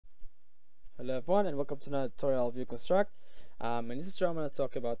Hello everyone and welcome to another tutorial of uConstruct. In this tutorial I'm going to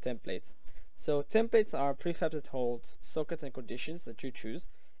talk about templates. So templates are prefabs that holds sockets and conditions that you choose,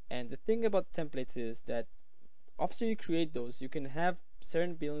 and the thing about templates is that after you create those you can have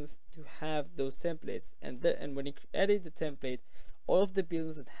certain buildings to have those templates, and when you edit the template, all of the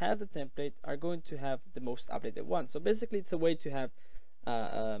buildings that have the template are going to have the most updated one. So basically it's a way to have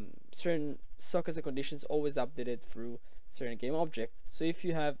certain sockets and conditions always updated through certain game objects. So if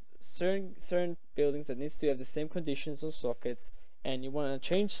you have certain buildings that needs to have the same conditions or sockets and you want to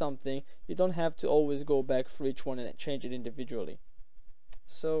change something, you don't have to always go back for each one and change it individually.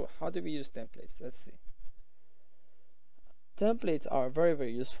 So how do we use templates? Let's see. Templates are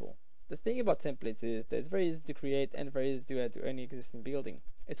very useful. The thing about templates is that it's very easy to create and very easy to add to any existing building.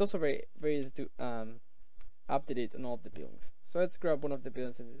 It's also very easy to update it on all of the buildings. So let's grab one of the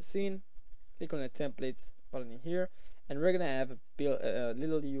buildings in the scene, click on the templates button in here, and we're gonna have a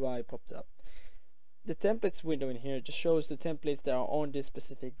little UI popped up. The templates window in here just shows the templates that are on this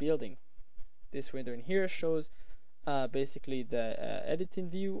specific building. This window in here shows basically the editing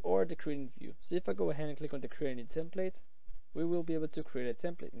view or the creating view. So if I go ahead and click on the creating template, we will be able to create a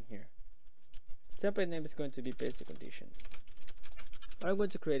template in here. The template name is going to be basic conditions. What I'm going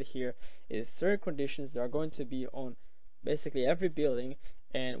to create here is certain conditions that are going to be on basically every building,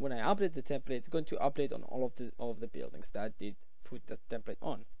 and when I update the template, it's going to update on all of the buildings that I did put that template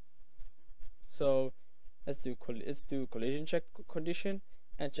on. So let's do collision check condition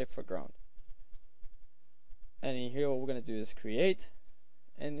and check for ground. And in here what we're going to do is create,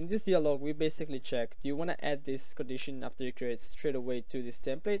 and in this dialog we basically check, do you want to add this condition after you create straight away to this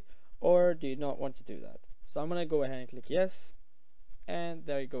template, or do you not want to do that? So I'm going to go ahead and click yes, and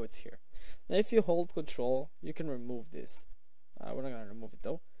there you go, it's here. Now if you hold control you can remove this. We're not going to remove it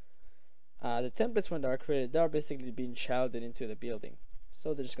though. The templates, when they are created, they are basically being childed into the building,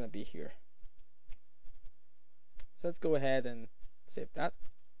 so they're just going to be here. So let's go ahead and save that.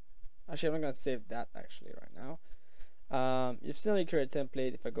 Actually, I'm not going to save that actually right now. You've still need to create a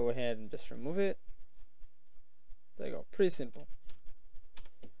template. If I go ahead and just remove it, there you go, pretty simple.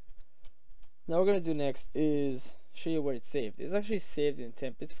 Now what we're going to do next is show you where it's saved. It's actually saved in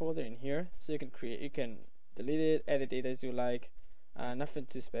templates folder in here, so you can delete it, edit it as you like, nothing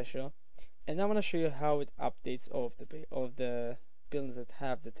too special. And now I'm going to show you how it updates all of the buildings that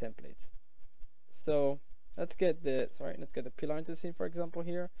have the templates. So let's get the pillar into the scene, for example,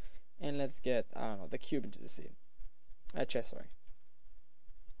 here, and let's get the cube into the scene. Chest, sorry.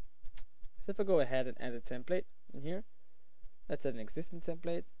 So if I go ahead and add a template in here, let's add an existing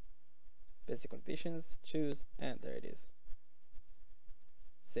template, basic conditions, choose, and there it is.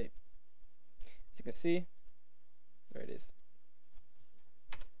 Save. As you can see, there it is.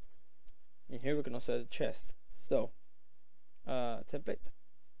 And here we can also add a chest. So templates,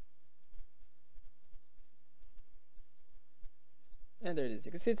 and there it is.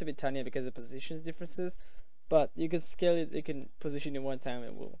 You can see it's a bit tiny because of positions differences, but you can scale it. You can position it one time,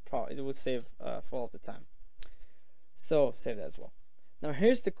 and it will save for all the time. So save that as well. Now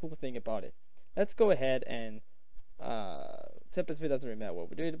here's the cool thing about it. Let's go ahead and templates view doesn't really matter what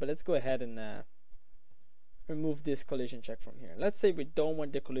we do, but let's go ahead and remove this collision check from here. Let's say we don't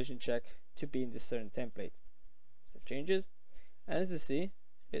want the collision check to be in this certain template. So changes, and as you see,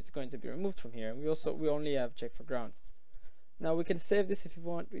 it's going to be removed from here. And we only have check for ground. Now we can save this if you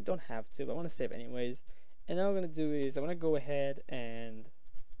want. We don't have to, but I want to save anyways. And now what I'm going to do is I'm going to go ahead and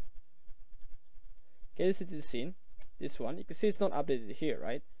get this into the scene. This one, you can see it's not updated here,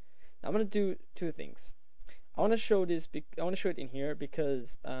 right? Now I'm going to do two things. I want to show this. I want to show it in here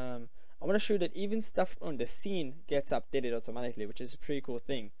because I want to show that even stuff on the scene gets updated automatically, which is a pretty cool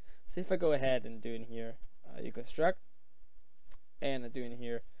thing. So if I go ahead and do in here uConstruct, and I do in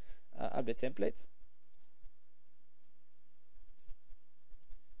here update templates,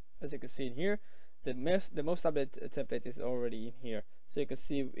 as you can see in here, the most updated template is already in here. So you can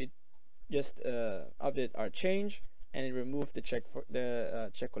see it just update our change, and it removed the check for the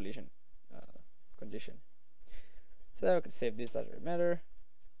check collision condition. So I can save this, doesn't really matter.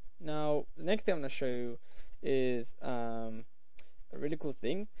 Now the next thing I'm going to show you is a really cool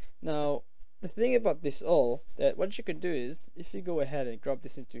thing. Now the thing about this all, that what you can do is if you go ahead and grab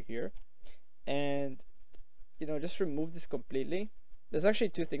this into here and just remove this completely, there's actually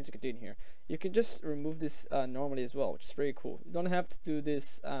two things you can do in here. You can just remove this normally as well, which is pretty cool. You don't have to do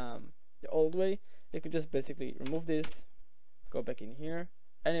this the old way. You can just basically remove this, go back in here,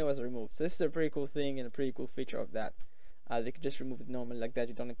 and it was removed. So this is a pretty cool thing and a pretty cool feature of that. They can just remove it normally like that.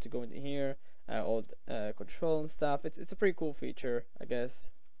 You don't need to go into here, all control and stuff. It's a pretty cool feature, I guess.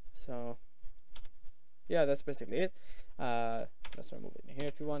 So yeah, that's basically it. Let's remove it in here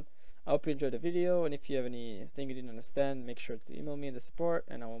if you want. I hope you enjoyed the video, and if you have anything you didn't understand, make sure to email me in the support,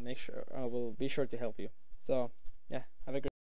 and I will be sure to help you. So yeah, have a great